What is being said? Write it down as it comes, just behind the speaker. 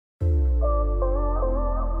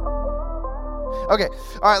Okay,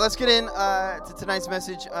 all right, let's get in to tonight's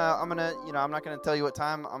message. I'm not gonna tell you what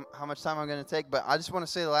time, how much time I'm gonna take, but I just want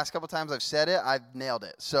to say the last couple times I've said it, I've nailed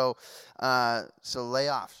it. So lay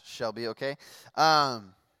off, Shelby. Okay.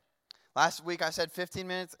 Last week I said 15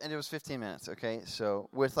 minutes, and it was 15 minutes. Okay, so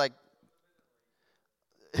with like,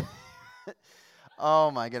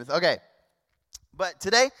 oh my goodness. Okay, but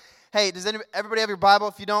today. Hey, does everybody have your Bible?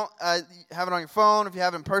 If you don't, have it on your phone. If you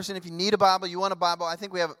have it in person, if you need a Bible, you want a Bible, I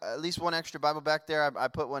think we have at least one extra Bible back there. I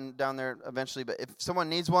put one down there eventually. But if someone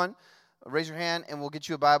needs one, raise your hand, and we'll get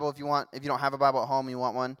you a Bible if you want. If you don't have a Bible at home and you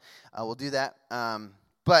want one, we'll do that.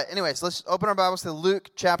 But anyways, let's open our Bibles to Luke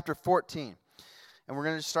chapter 14. And we're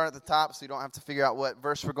going to just start at the top so you don't have to figure out what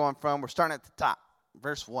verse we're going from. We're starting at the top,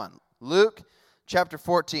 verse 1. Luke chapter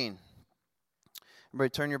 14. Everybody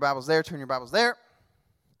turn your Bibles there, turn your Bibles there.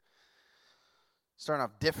 Starting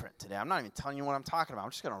off different today. I'm not even telling you what I'm talking about.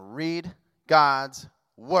 I'm just going to read God's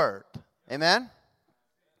word. Amen?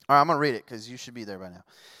 All right, I'm going to read it because you should be there by now.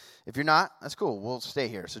 If you're not, that's cool. We'll stay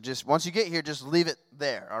here. So just once you get here, just leave it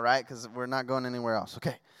there, all right? Because we're not going anywhere else.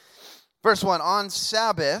 Okay. Verse 1, on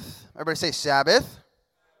Sabbath, everybody say Sabbath.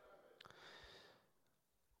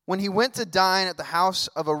 When he went to dine at the house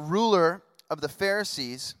of a ruler of the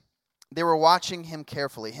Pharisees, they were watching him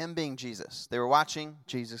carefully, him being Jesus. They were watching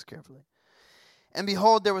Jesus carefully. And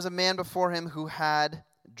behold, there was a man before him who had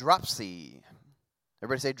dropsy.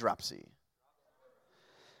 Everybody say dropsy.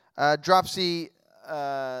 Dropsy,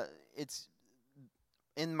 it's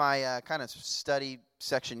in my kind of study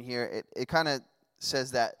section here. It kind of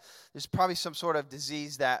says that there's probably some sort of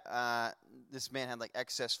disease that this man had, like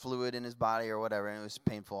excess fluid in his body or whatever, and it was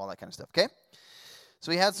painful, all that kind of stuff, okay?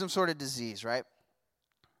 So he had some sort of disease, right?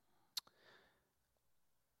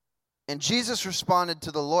 And Jesus responded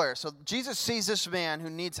to the lawyer. So Jesus sees this man who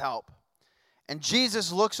needs help. And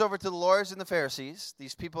Jesus looks over to the lawyers and the Pharisees,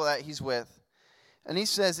 these people that he's with. And he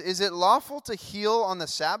says, is it lawful to heal on the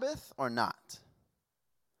Sabbath or not?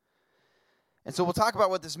 And so we'll talk about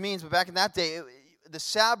what this means. But back in that day, the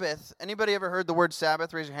Sabbath, anybody ever heard the word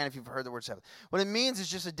Sabbath? Raise your hand if you've heard the word Sabbath. What it means is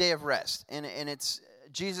just a day of rest. And it's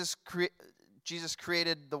Jesus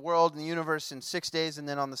created the world and the universe in 6 days, and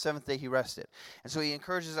then on the seventh day he rested. And so he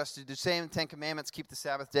encourages us to do the same 10 commandments, keep the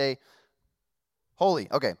Sabbath day holy.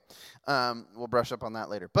 Okay, we'll brush up on that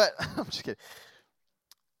later. But I'm just kidding.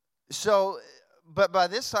 So, but by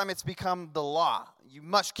this time it's become the law. You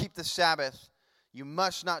must keep the Sabbath. You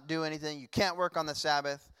must not do anything. You can't work on the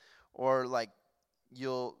Sabbath, or like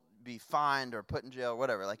you'll be fined or put in jail or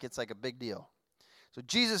whatever. Like it's like a big deal. So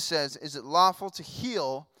Jesus says, is it lawful to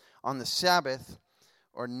heal on the Sabbath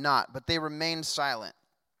or not? But they remained silent.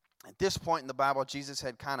 At this point in the Bible, Jesus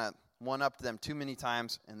had kind of one-upped them too many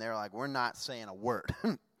times, and they're like, we're not saying a word.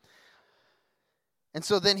 And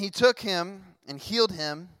so then he took him and healed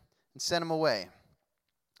him and sent him away.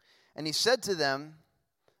 And he said to them,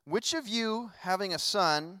 which of you, having a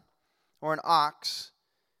son or an ox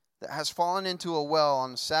that has fallen into a well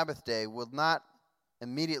on the Sabbath day, will not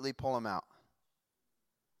immediately pull him out?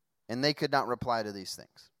 And they could not reply to these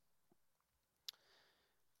things.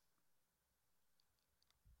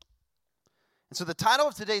 And so the title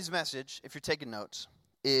of today's message, if you're taking notes,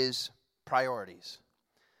 is Priorities.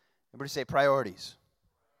 Everybody say priorities.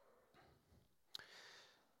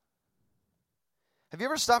 Have you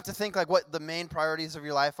ever stopped to think like what the main priorities of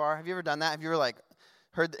your life are? Have you ever done that? Have you ever like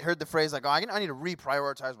heard the phrase like, oh, I need to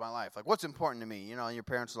reprioritize my life. Like, what's important to me? You know, and your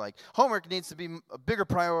parents are like, homework needs to be a bigger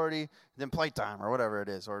priority than playtime or whatever it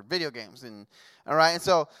is, or video games. And all right, and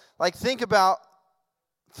so like think about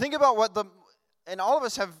what and all of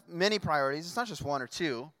us have many priorities. It's not just one or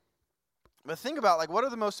two. But think about, like, what are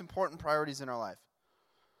the most important priorities in our life?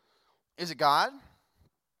 Is it God?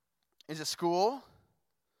 Is it school?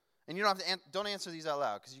 And you don't have to don't answer these out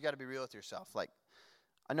loud, because you got to be real with yourself. Like,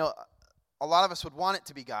 I know a lot of us would want it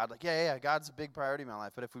to be God. Like, yeah, God's a big priority in my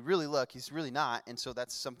life. But if we really look, he's really not. And so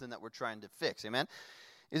that's something that we're trying to fix. Amen?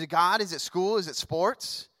 Is it God? Is it school? Is it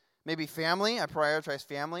sports? Maybe family. I prioritize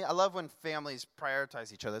family. I love when families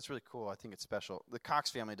prioritize each other. It's really cool. I think it's special. The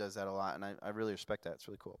Cox family does that a lot, and I really respect that. It's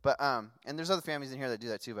really cool. But and there's other families in here that do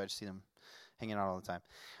that too, but I just see them hanging out all the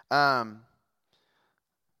time.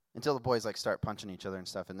 Until the boys like start punching each other and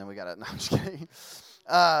stuff, and then we gotta. No, I'm just kidding.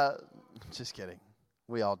 Just kidding.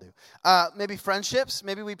 We all do. Maybe friendships.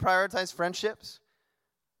 Maybe we prioritize friendships.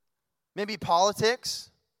 Maybe politics.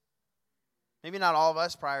 Maybe not all of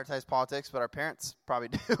us prioritize politics, but our parents probably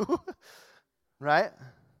do, right?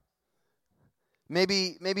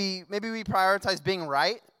 Maybe we prioritize being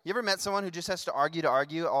right. You ever met someone who just has to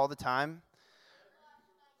argue all the time?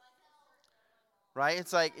 Right?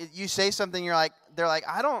 It's like you say something, they're like,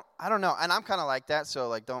 I don't know, and I'm kind of like that. So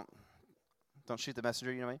like, don't Don't shoot the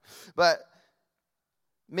messenger, you know what I mean? But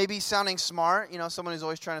maybe sounding smart, someone who's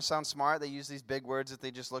always trying to sound smart, they use these big words that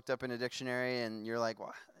they just looked up in a dictionary, and you're like,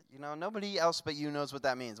 well, nobody else but you knows what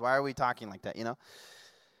that means. Why are we talking like that,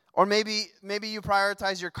 Or maybe you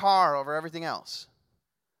prioritize your car over everything else.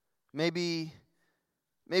 Maybe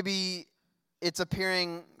it's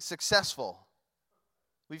appearing successful.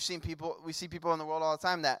 We see people in the world all the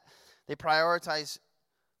time that they prioritize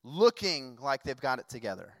looking like they've got it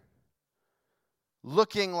together.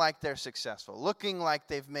 Looking like they're successful. Looking like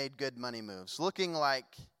they've made good money moves. Looking like,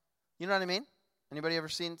 you know what I mean? Anybody ever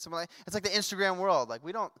seen something like it's like the Instagram world. Like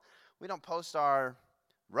we don't post our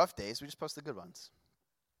rough days. We just post the good ones,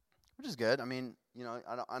 which is good. I mean,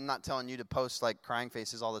 I'm not telling you to post like crying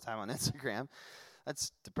faces all the time on Instagram.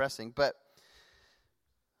 That's depressing. But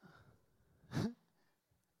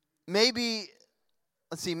maybe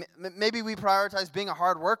we prioritize being a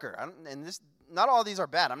hard worker. Not all of these are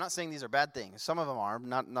bad. I'm not saying these are bad things. Some of them are,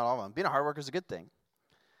 not all of them. Being a hard worker is a good thing.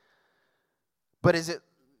 But is it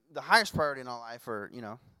the highest priority in our life, or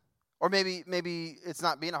maybe it's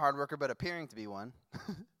not being a hard worker, but appearing to be one?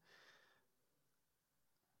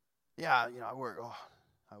 Yeah, I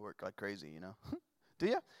work like crazy, Do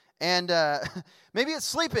you? And maybe it's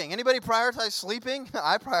sleeping. Anybody prioritize sleeping?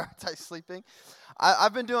 I prioritize sleeping.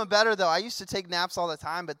 I've been doing better, though. I used to take naps all the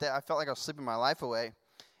time, but I felt like I was sleeping my life away.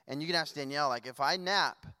 And you can ask Danielle, like, if I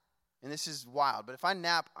nap, and this is wild, but if I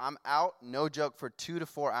nap, I'm out, no joke, for 2 to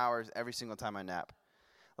 4 hours every single time I nap.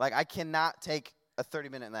 Like, I cannot take a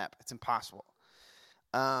 30-minute nap. It's impossible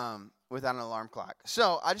without an alarm clock.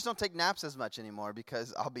 So I just don't take naps as much anymore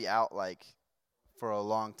because I'll be out, like, for a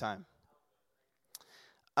long time.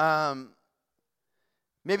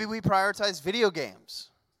 Maybe we prioritize video games.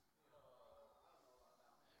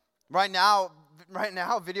 Right now,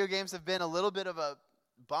 video games have been a little bit of a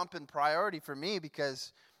bump in priority for me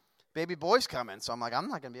because baby boy's coming. So I'm like, I'm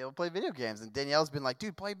not going to be able to play video games. And Danielle's been like,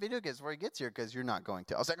 dude, play video games before he gets here because you're not going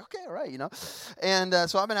to. I was like, okay, all right, And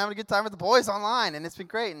so I've been having a good time with the boys online, and it's been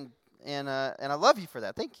great. And I love you for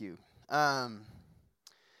that. Thank you.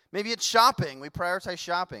 Maybe it's shopping. We prioritize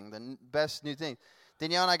shopping, the best new thing.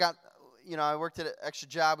 Danielle and I got, I worked at an extra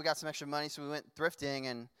job. We got some extra money, so we went thrifting,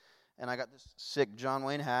 and I got this sick John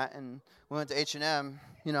Wayne hat, and we went to H&M,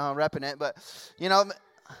 repping it. But,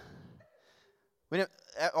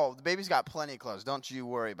 the baby's got plenty of clothes. Don't you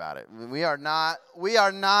worry about it. We are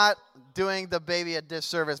not doing the baby a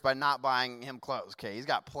disservice by not buying him clothes. Okay, he's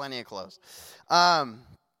got plenty of clothes. Or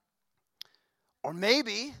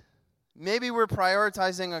maybe we're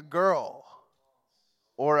prioritizing a girl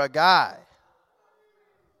or a guy.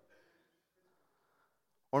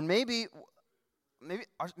 Or maybe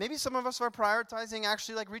some of us are prioritizing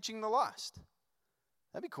actually like reaching the lost.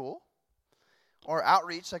 That'd be cool. Or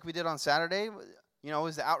outreach like we did on Saturday.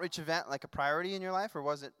 Was the outreach event like a priority in your life, or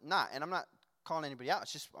was it not? And I'm not calling anybody out.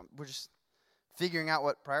 It's just we're just figuring out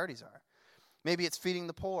what priorities are. Maybe it's feeding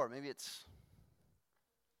the poor. Maybe it's...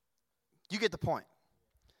 You get the point.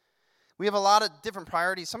 We have a lot of different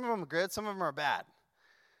priorities. Some of them are good. Some of them are bad.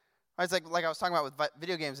 Right? It's like I was talking about with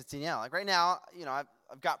video games at Danielle. Like right now,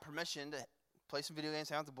 I've got permission to play some video games,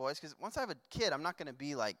 hang out with the boys. Because once I have a kid, I'm not going to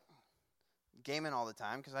be like gaming all the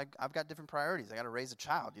time because I've got different priorities. I got to raise a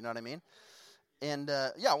child. You know what I mean? And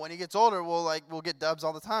when he gets older, we'll get dubs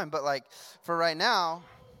all the time. But like for right now,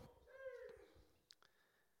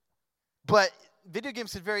 but video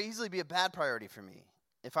games could very easily be a bad priority for me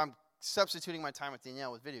if I'm substituting my time with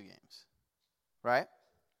Danielle with video games, right?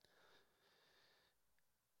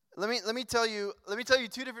 Let me tell you 2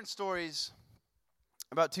 different stories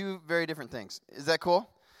about 2 very different things. Is that cool?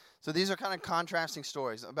 So these are kind of contrasting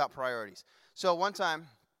stories about priorities. So one time,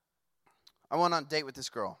 I went on a date with this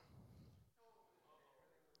girl.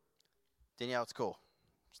 Danielle, it's cool.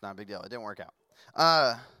 It's not a big deal. It didn't work out.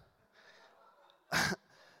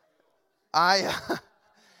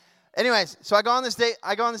 Anyways, so I go on this date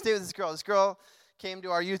with this girl. This girl came to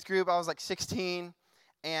our youth group. I was like 16,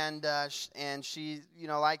 and she,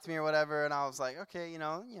 liked me or whatever. And I was like, okay,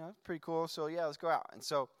 pretty cool. So yeah, let's go out. And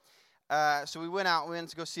so we went out. We went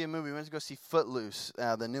to go see a movie. We went to go see Footloose,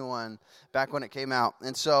 the new one, back when it came out.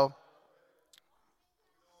 And so,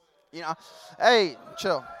 hey,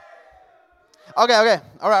 chill. Okay.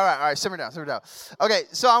 All right. Simmer down. Okay,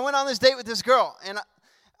 so I went on this date with this girl, and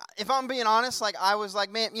if I'm being honest, like I was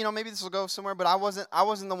like, man, maybe this will go somewhere, but I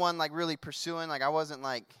wasn't the one like really pursuing. Like I wasn't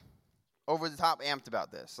like over the top amped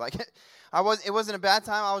about this. Like it wasn't a bad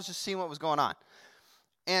time. I was just seeing what was going on.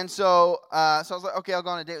 And so I was like, okay, I'll go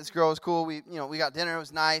on a date with this girl. It was cool. We got dinner. It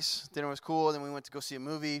was nice. Dinner was cool. Then we went to go see a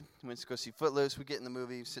movie. We went to go see Footloose. We get in the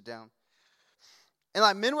movie, sit down. And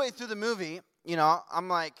like midway through the movie, I'm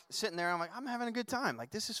like sitting there. I'm like, I'm having a good time.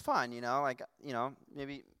 Like, this is fun, Like,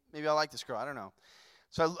 maybe I like this girl. I don't know.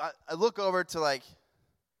 So I look over to like,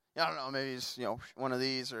 I don't know, maybe it's, one of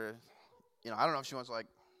these or, I don't know if she wants to like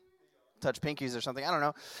touch pinkies or something. I don't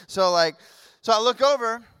know. So I look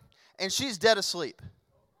over and she's dead asleep.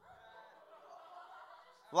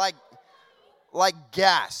 Like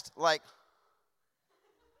gassed. Like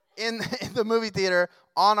in the movie theater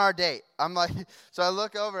on our date. I'm like, so I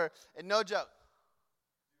look over and no joke.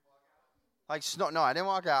 Like, no, I didn't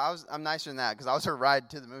walk out. I'm nicer than that because I was her ride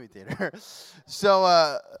to the movie theater. So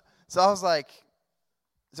I was like,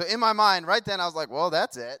 so in my mind, right then, I was like, well,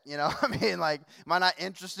 that's it. I mean, like, am I not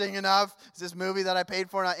interesting enough? Is this movie that I paid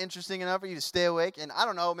for not interesting enough for you to stay awake? And I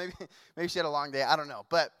don't know, maybe she had a long day. I don't know.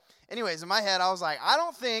 But anyways, in my head, I was like, I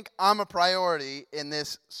don't think I'm a priority in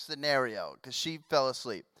this scenario because she fell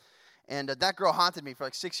asleep. And that girl haunted me for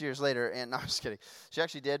like 6 years later. And no, I'm just kidding. She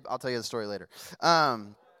actually did. I'll tell you the story later.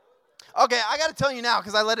 Okay, I got to tell you now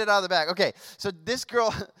because I let it out of the bag. Okay, so this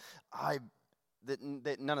girl,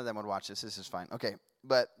 none of them would watch this. This is fine. Okay,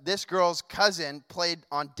 but this girl's cousin played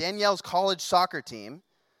on Danielle's college soccer team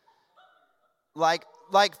like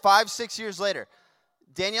 5-6 years later.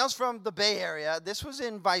 Danielle's from the Bay Area. This was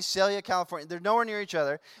in Visalia, California. They're nowhere near each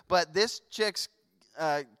other, but this chick's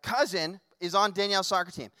cousin is on Danielle's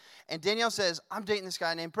soccer team. And Danielle says, I'm dating this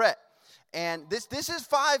guy named Brett. And this is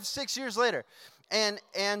 5-6 years later. And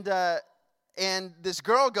this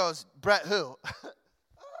girl goes, Brett who?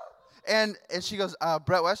 and she goes,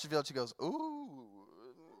 Brett Westerfield. She goes, ooh.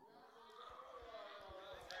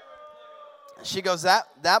 She goes,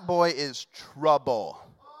 that boy is trouble.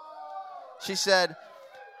 She said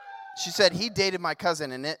he dated my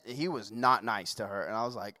cousin and he was not nice to her. And I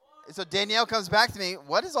was like, so Danielle comes back to me,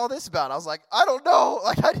 what is all this about? I was like, I don't know.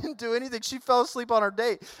 Like, I didn't do anything. She fell asleep on her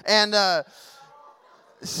date. And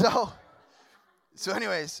so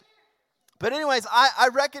anyways, I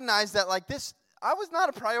recognized that like this, I was not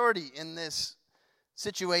a priority in this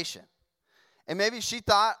situation. And maybe she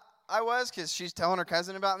thought I was because she's telling her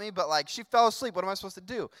cousin about me, but like she fell asleep. What am I supposed to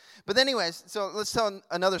do? But anyways, so let's tell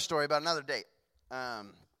another story about another date.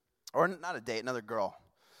 Or not a date, another girl.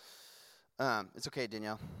 It's okay,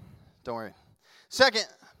 Danielle. Don't worry. Second,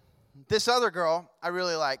 this other girl I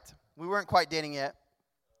really liked. We weren't quite dating yet.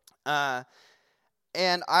 And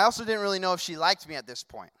I also didn't really know if she liked me at this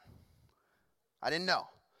point. I didn't know.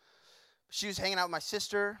 She was hanging out with my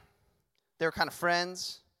sister. They were kind of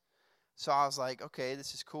friends. So I was like, okay,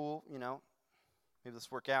 this is cool, maybe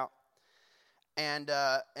let's work out. And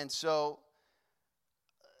so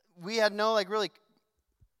we had no, like, really,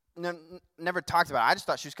 never talked about it. I just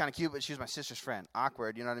thought she was kind of cute, but she was my sister's friend.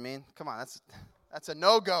 Awkward, you know what I mean? Come on, that's a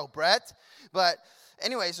no-go, Brett. But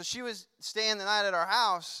anyway, so she was staying the night at our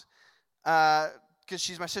house because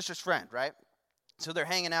she's my sister's friend, right? So they're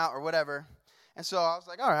hanging out or whatever. And so I was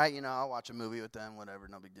like, all right, I'll watch a movie with them, whatever,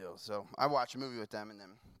 no big deal. So I watch a movie with them, and then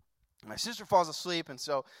my sister falls asleep, and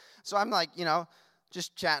so I'm like,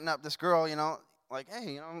 just chatting up this girl, like,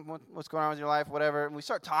 hey, what's going on with your life, whatever. And we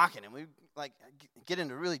start talking, and we like get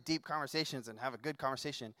into really deep conversations and have a good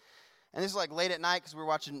conversation. And this is like late at night because we're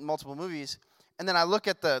watching multiple movies. And then I look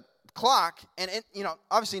at the clock, and it,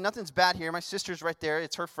 obviously nothing's bad here. My sister's right there.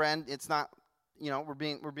 It's her friend. It's not, we're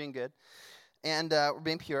being good, and we're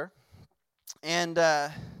being pure. And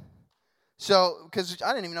so, because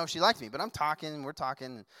I didn't even know if she liked me, but we're talking,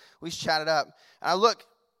 and we chatted up. And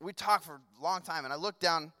we talked for a long time, and I looked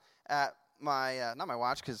down at my, not my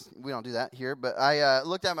watch, because we don't do that here, but I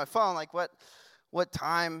looked at my phone, like, what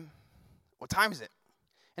time is it?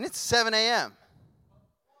 And it's 7 a.m.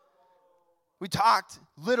 We talked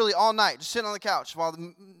literally all night, just sitting on the couch while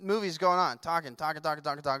the movie's going on, talking.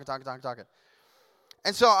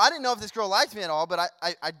 And so I didn't know if this girl liked me at all, but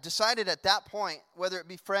I decided at that point, whether it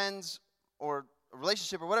be friends or a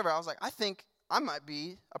relationship or whatever, I was like, I think I might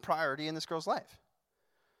be a priority in this girl's life.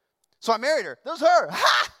 So I married her. That was her.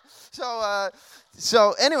 Ha!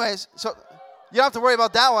 So anyways, so you don't have to worry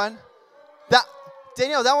about that one.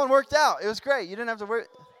 Danielle, that one worked out. It was great. You didn't have to worry.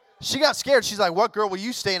 She got scared. She's like, what girl were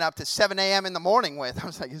you staying up to 7 a.m. in the morning with? I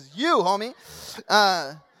was like, it's you, homie.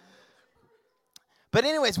 But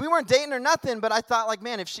anyways, we weren't dating or nothing, but I thought, like,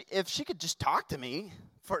 man, if she could just talk to me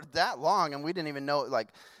for that long, and we didn't even know,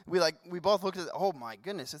 we both looked at, oh my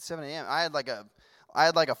goodness, it's 7 a.m. I had like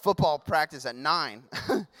a football practice at 9,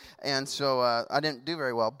 and so I didn't do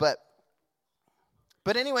very well. But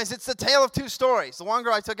anyways, it's the tale of two stories. The one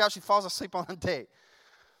girl I took out, she falls asleep on the date.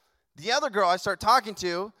 The other girl I start talking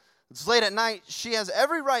to, it's late at night. She has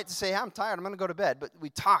every right to say, hey, I'm tired, I'm going to go to bed. But we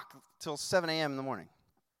talk till 7 a.m. in the morning.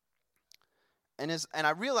 And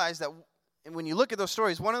I realized that when you look at those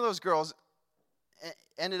stories, one of those girls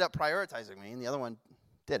ended up prioritizing me, and the other one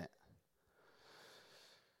didn't.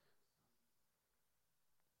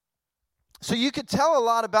 So you could tell a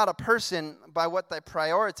lot about a person by what they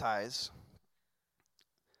prioritize.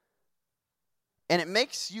 And it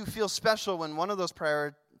makes you feel special when one of those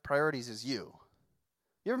priorities is you.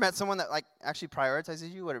 You ever met someone that actually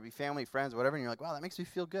prioritizes you, whether it be family, friends, whatever, and you're like, wow, that makes me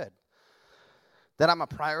feel good that I'm a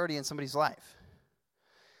priority in somebody's life.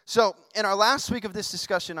 So in our last week of this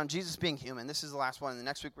discussion on Jesus being human, this is the last one. And the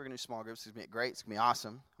next week we're going to do small groups. It's going to be great. It's going to be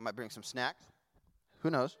awesome. I might bring some snacks. Who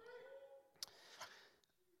knows?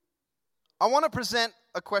 I want to present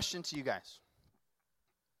a question to you guys.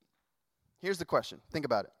 Here's the question. Think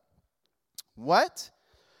about it. What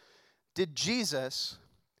did Jesus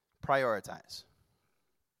prioritize?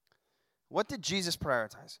 What did Jesus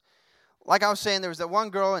prioritize? Like I was saying, there was that one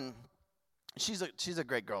girl, and she's a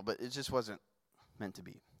great girl, but it just wasn't meant to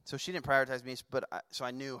be. So she didn't prioritize me, so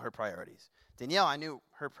I knew her priorities. Danielle, I knew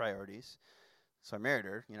her priorities, so I married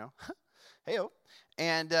her. Hey-o.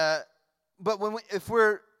 And but if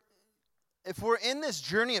we're in this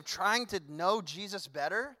journey of trying to know Jesus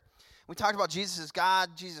better, we talked about Jesus as God,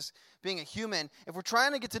 Jesus being a human. If we're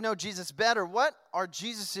trying to get to know Jesus better, what are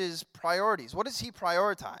Jesus's priorities? What does he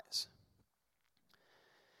prioritize?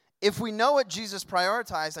 If we know what Jesus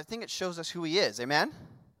prioritized, I think it shows us who he is. Amen?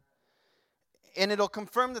 And it'll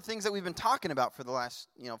confirm the things that we've been talking about for the last,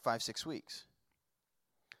 5-6 weeks.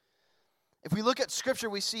 If we look at Scripture,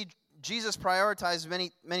 we see Jesus prioritize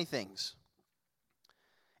many things.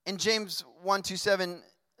 In James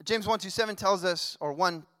 1:27 tells us, or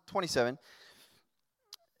 1:27,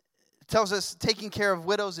 tells us taking care of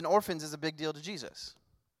widows and orphans is a big deal to Jesus.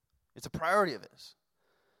 It's a priority of his.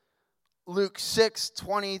 Luke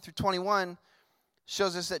 6:20-21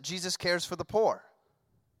 shows us that Jesus cares for the poor.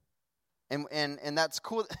 And that's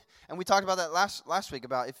cool. And we talked about that last week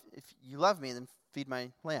about if you love me, then feed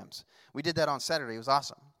my lambs. We did that on Saturday. It was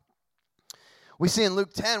awesome. We see in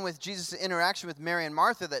Luke 10 with Jesus' interaction with Mary and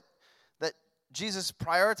Martha that Jesus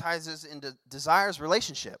prioritizes and desires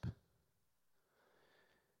relationship.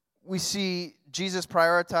 We see Jesus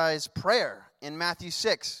prioritize prayer in Matthew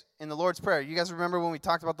 6 in the Lord's Prayer. You guys remember when we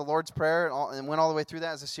talked about the Lord's Prayer and went all the way through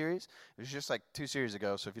that as a series? It was just like 2 series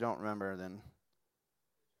ago, so if you don't remember, then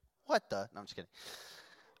what the? No, I'm just kidding.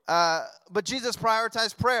 But Jesus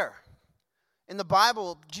prioritized prayer. In the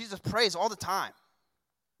Bible, Jesus prays all the time.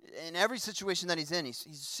 In every situation that he's in, he's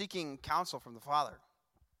seeking counsel from the Father.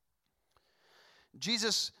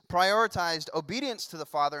 Jesus prioritized obedience to the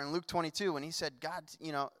Father in Luke 22 when he said, God,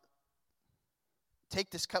 take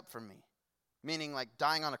this cup from me. Meaning like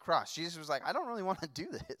dying on a cross. Jesus was like, I don't really want to do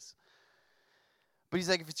this. But he's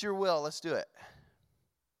like, if it's your will, let's do it.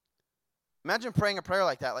 Imagine praying a prayer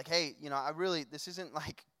like that. Like, hey, this isn't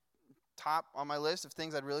like top on my list of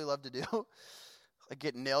things I'd really love to do. Like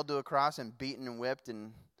get nailed to a cross and beaten and whipped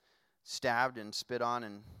and stabbed and spit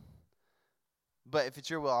on. But if it's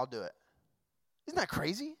your will, I'll do it. Isn't that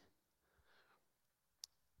crazy?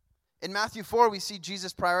 In Matthew 4, we see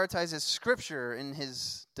Jesus prioritizes Scripture in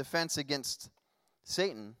his defense against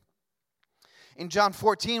Satan. In John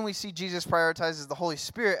 14, we see Jesus prioritizes the Holy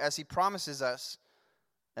Spirit as he promises us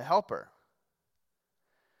a helper.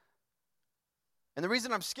 And the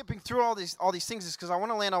reason I'm skipping through all these things is because I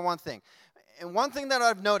want to land on one thing. And one thing that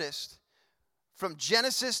I've noticed from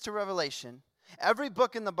Genesis to Revelation, every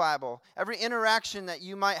book in the Bible, every interaction that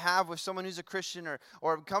you might have with someone who's a Christian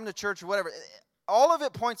or come to church or whatever, all of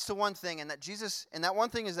it points to one thing, and that one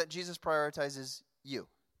thing is that Jesus prioritizes you.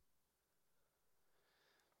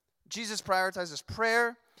 Jesus prioritizes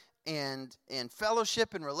prayer and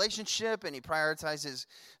fellowship and relationship, and he prioritizes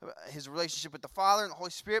his relationship with the Father and the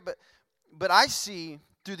Holy Spirit. But I see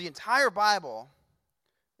through the entire Bible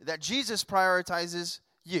that Jesus prioritizes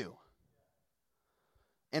you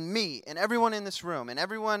and me and everyone in this room and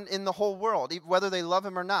everyone in the whole world, whether they love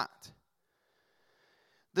him or not.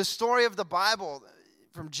 The story of the Bible,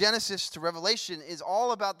 from Genesis to Revelation, is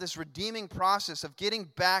all about this redeeming process of getting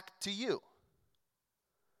back to you.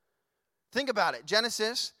 Think about it.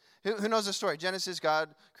 Genesis, who knows the story? Genesis,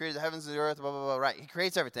 God created the heavens and the earth, blah, blah, blah. Right, he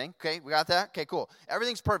creates everything. Okay, we got that? Okay, cool.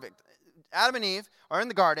 Everything's perfect. Adam and Eve are in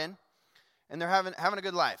the garden, and they're having a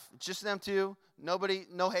good life. It's just them two, nobody,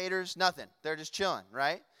 no haters, nothing. They're just chilling,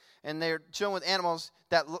 right? And they're chilling with animals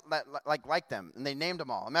that like them, and they named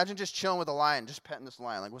them all. Imagine just chilling with a lion, just petting this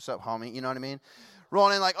lion, like, what's up, homie? You know what I mean?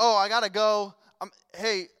 Rolling in like, oh, I got to go.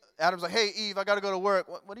 Hey, Adam's like, hey, Eve, I got to go to work.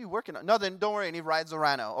 What are you working on? Nothing, don't worry. And he rides the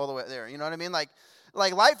rhino all the way there. You know what I mean? Like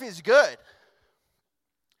life is good.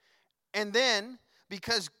 And then,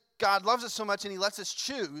 because God loves us so much and he lets us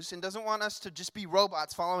choose and doesn't want us to just be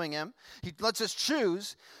robots following him. He lets us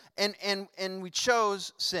choose, and we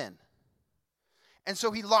chose sin. And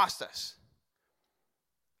so he lost us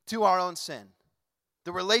to our own sin.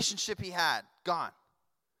 The relationship he had, gone.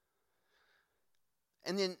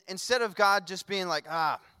 And then instead of God just being like,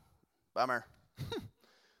 bummer.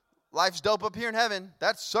 Life's dope up here in heaven.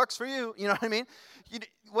 That sucks for you. You know what I mean?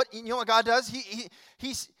 You know what God does?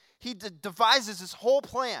 He devises this whole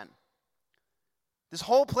plan. This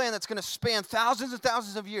whole plan that's going to span thousands and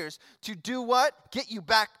thousands of years to do what? Get you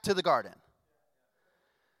back to the garden.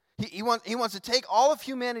 He wants to take all of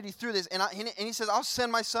humanity through this. And he says, I'll send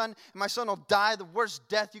my son, and my son will die the worst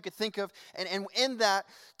death you could think of. And in that,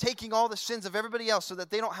 taking all the sins of everybody else so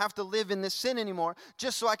that they don't have to live in this sin anymore,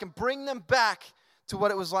 just so I can bring them back to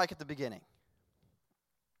what it was like at the beginning.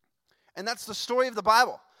 And that's the story of the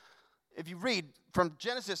Bible. If you read from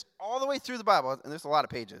Genesis all the way through the Bible, and there's a lot of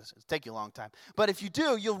pages, it'll take you a long time. But if you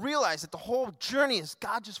do, you'll realize that the whole journey is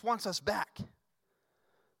God just wants us back.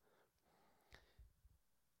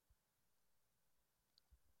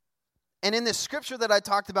 And in this scripture that I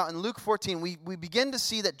talked about in Luke 14, we begin to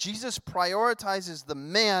see that Jesus prioritizes the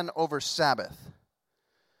man over Sabbath.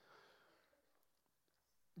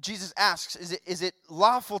 Jesus asks, is it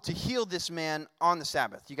lawful to heal this man on the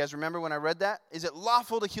Sabbath? You guys remember when I read that? Is it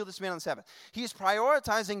lawful to heal this man on the Sabbath? He's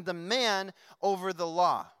prioritizing the man over the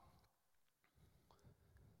law.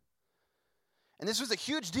 And this was a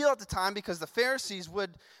huge deal at the time because the Pharisees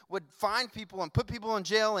would find people and put people in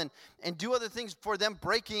jail and do other things for them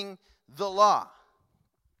breaking the law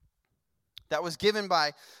that was given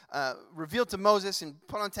by, revealed to Moses and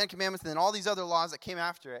put on 10 Commandments and then all these other laws that came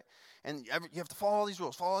after it. And you have to follow all these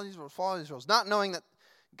rules, follow all these rules, follow all these rules, not knowing that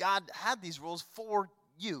God had these rules for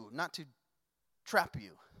you, not to trap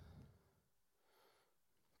you.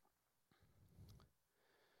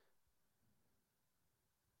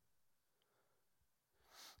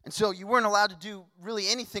 And so you weren't allowed to do really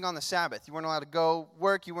anything on the Sabbath. You weren't allowed to go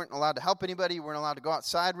work. You weren't allowed to help anybody. You weren't allowed to go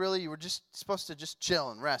outside, really. You were just supposed to just chill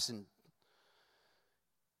and rest and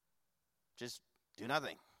just do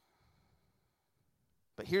nothing.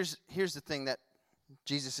 But here's the thing that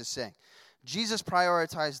Jesus is saying. Jesus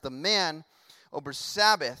prioritized the man over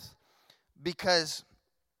Sabbath because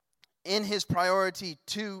in his priority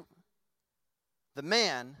to the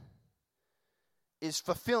man is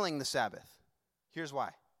fulfilling the Sabbath. Here's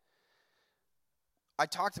why. I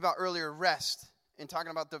talked about earlier rest in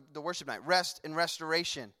talking about the worship night. Rest and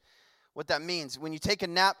restoration. What that means. When you take a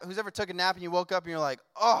nap, who's ever took a nap and you woke up and you're like,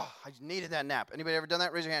 oh, I needed that nap. Anybody ever done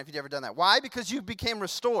that? Raise your hand if you've ever done that. Why? Because you became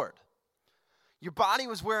restored. Your body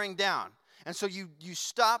was wearing down. And so you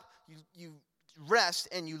stop, you rest,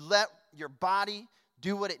 and you let your body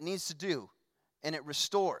do what it needs to do. And it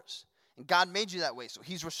restores. And God made you that way. So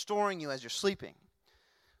he's restoring you as you're sleeping.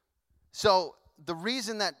 So the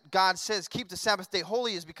reason that God says keep the Sabbath day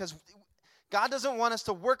holy is because God doesn't want us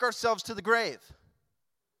to work ourselves to the grave.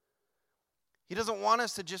 He doesn't want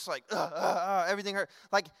us to just like, everything hurt.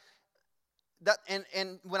 Like that,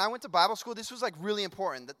 and when I went to Bible school, this was like really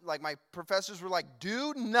important. That, like my professors were like,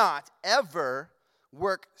 do not ever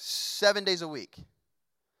work 7 days a week.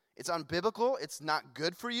 It's unbiblical. It's not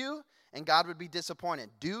good for you. And God would be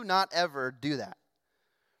disappointed. Do not ever do that.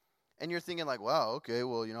 And you're thinking like, wow, okay,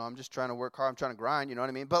 well, I'm just trying to work hard. I'm trying to grind, you know what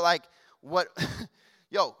I mean? But like, what,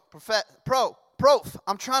 prof,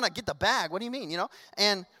 I'm trying to get the bag. What do you mean,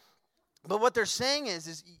 But what they're saying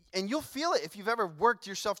is, and you'll feel it if you've ever worked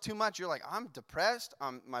yourself too much. You're like, I'm depressed.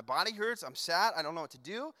 My body hurts. I'm sad. I don't know what to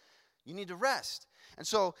do. You need to rest. And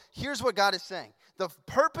so here's what God is saying. The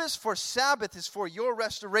purpose for Sabbath is for your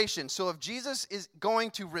restoration. So if Jesus is going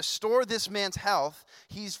to restore this man's health,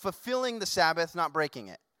 he's fulfilling the Sabbath, not breaking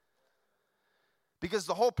it. Because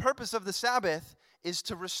the whole purpose of the Sabbath is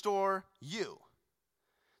to restore you.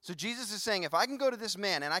 So Jesus is saying, if I can go to this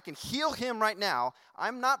man and I can heal him right now,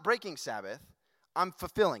 I'm not breaking Sabbath, I'm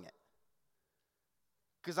fulfilling it.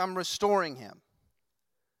 Because I'm restoring him.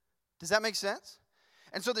 Does that make sense?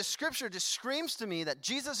 And so the scripture just screams to me that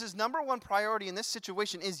Jesus' number one priority in this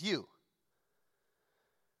situation is you.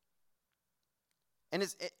 And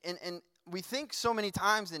we think so many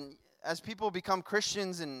times, and as people become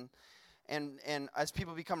Christians and as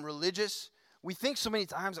people become religious, we think so many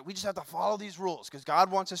times that we just have to follow these rules because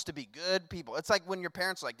God wants us to be good people. It's like when your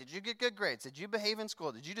parents are like, did you get good grades? Did you behave in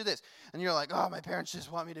school? Did you do this? And you're like, oh, my parents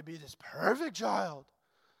just want me to be this perfect child.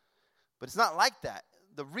 But it's not like that.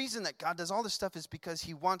 The reason that God does all this stuff is because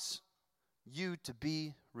he wants you to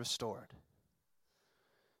be restored.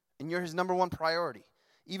 And you're his number one priority.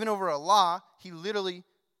 Even over a law, he literally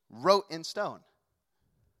wrote in stone.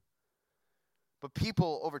 But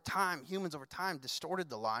people over time, humans over time, distorted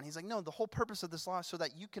the law. And he's like, no, the whole purpose of this law is so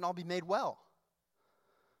that you can all be made well.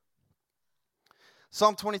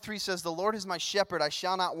 Psalm 23 says, the Lord is my shepherd, I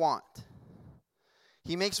shall not want.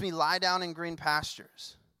 He makes me lie down in green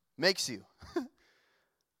pastures. Makes you.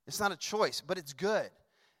 It's not a choice, but it's good.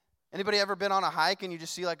 Anybody ever been on a hike and you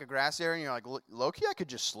just see like a grass area and you're like, low-key, I could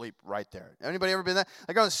just sleep right there. Anybody ever been there?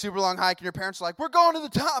 Like on a super long hike and your parents are like, we're going to the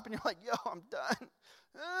top. And you're like, yo, I'm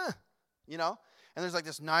done. You know? And there's like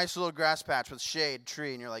this nice little grass patch with shade,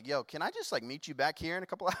 tree. And you're like, yo, can I just like meet you back here in a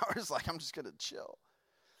couple hours? Like, I'm just going to chill.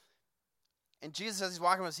 And Jesus, as he's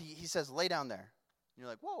walking with us, he says, lay down there. And you're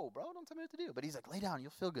like, whoa, bro, don't tell me what to do. But he's like, lay down,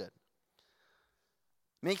 you'll feel good.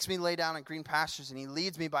 Makes me lay down in green pastures, and he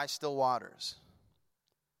leads me by still waters.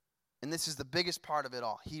 And this is the biggest part of it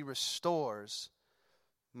all. He restores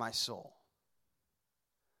my soul.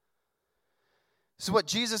 So what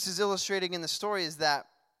Jesus is illustrating in the story is that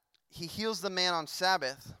he heals the man on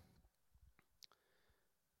Sabbath.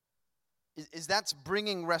 Is that's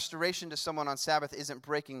bringing restoration to someone on Sabbath isn't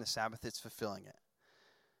breaking the Sabbath, it's fulfilling it.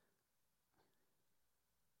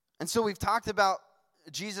 And so we've talked about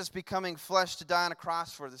Jesus becoming flesh to die on a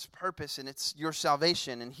cross for this purpose, and it's your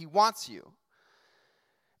salvation, and he wants you.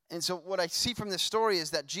 And so what I see from this story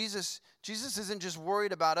is that Jesus isn't just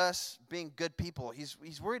worried about us being good people.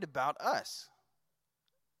 He's worried about us.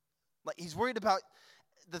 Like he's worried about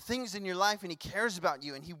the things in your life, and he cares about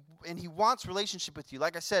you, and he wants relationship with you.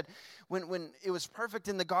 Like I said, when it was perfect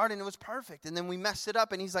in the garden, it was perfect. And then we messed it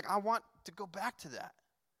up, and he's like, I want to go back to that.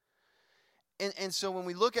 And so when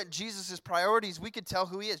we look at Jesus' priorities, we could tell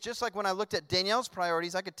who he is. Just like when I looked at Danielle's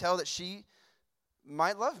priorities, I could tell that she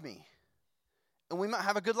might love me. And we might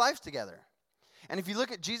have a good life together. And if you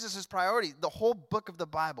look at Jesus' priority, the whole book of the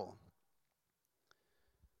Bible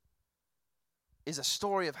is a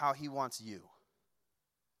story of how he wants you.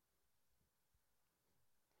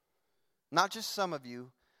 Not just some of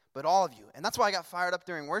you, but all of you. And that's why I got fired up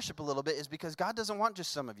during worship a little bit, is because God doesn't want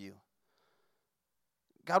just some of you.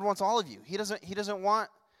 God wants all of you. He doesn't want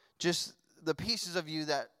just the pieces of you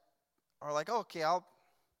that are like, oh, okay, I'll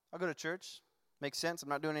go to church. Makes sense. I'm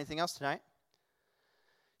not doing anything else tonight.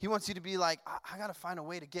 He wants you to be like, I got to find a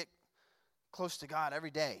way to get close to God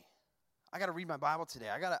every day. I got to read my Bible today.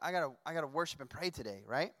 I got to worship and pray today,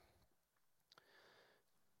 right?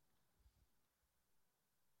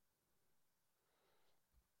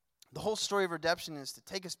 The whole story of redemption is to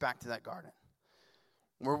take us back to that garden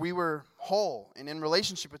where we were whole and in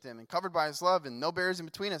relationship with him and covered by his love and no barriers in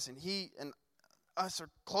between us, and he and us are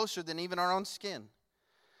closer than even our own skin.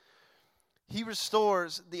 He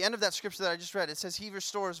restores, the end of that scripture that I just read, it says he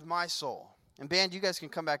restores my soul. And band, you guys can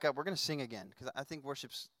come back up. We're going to sing again because I think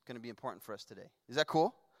worship's going to be important for us today. Is that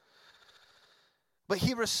cool? But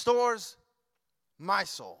he restores my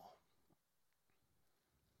soul.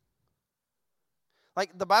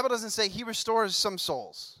 Like the Bible doesn't say he restores some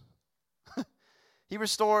souls. He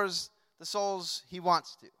restores the souls he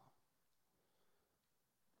wants to.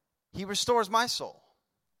 He restores my soul.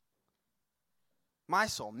 My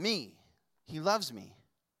soul, me. He loves me.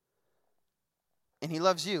 And he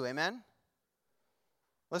loves you, amen?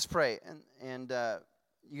 Let's pray. And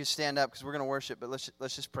you can stand up because we're going to worship, but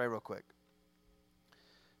let's just pray real quick.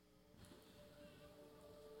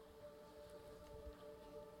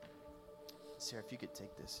 Sarah, if you could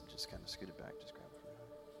take this and just kind of scoot it back, just grab it from her.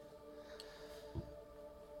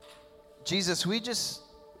 Jesus, we're just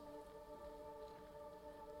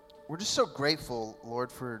so grateful,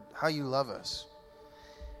 Lord, for how you love us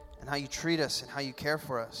and how you treat us and how you care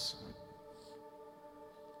for us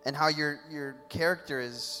and how your character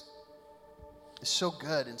is so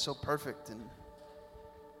good and so perfect.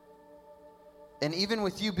 And even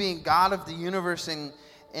with you being God of the universe and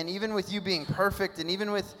even with you being perfect and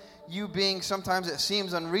even with you being sometimes it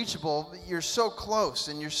seems unreachable, you're so close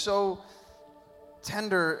and you're so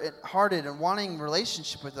tender-hearted and wanting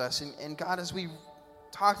relationship with us. And God, as we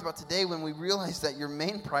talked about today, when we realize that your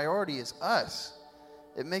main priority is us,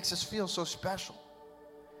 it makes us feel so special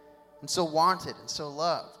and so wanted and so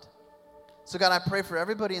loved. So God, I pray for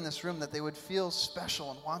everybody in this room that they would feel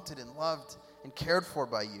special and wanted and loved and cared for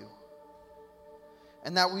by you.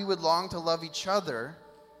 And that we would long to love each other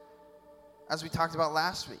as we talked about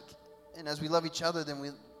last week. And as we love each other, then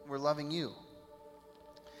we're loving you.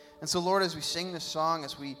 And so, Lord, as we sing this song,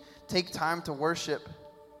 as we take time to worship,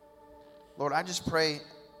 Lord, I just pray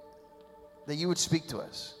that you would speak to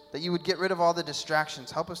us, that you would get rid of all the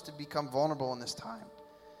distractions. Help us to become vulnerable in this time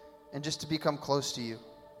and just to become close to you.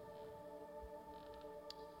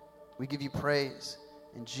 We give you praise.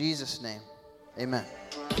 In Jesus' name, amen.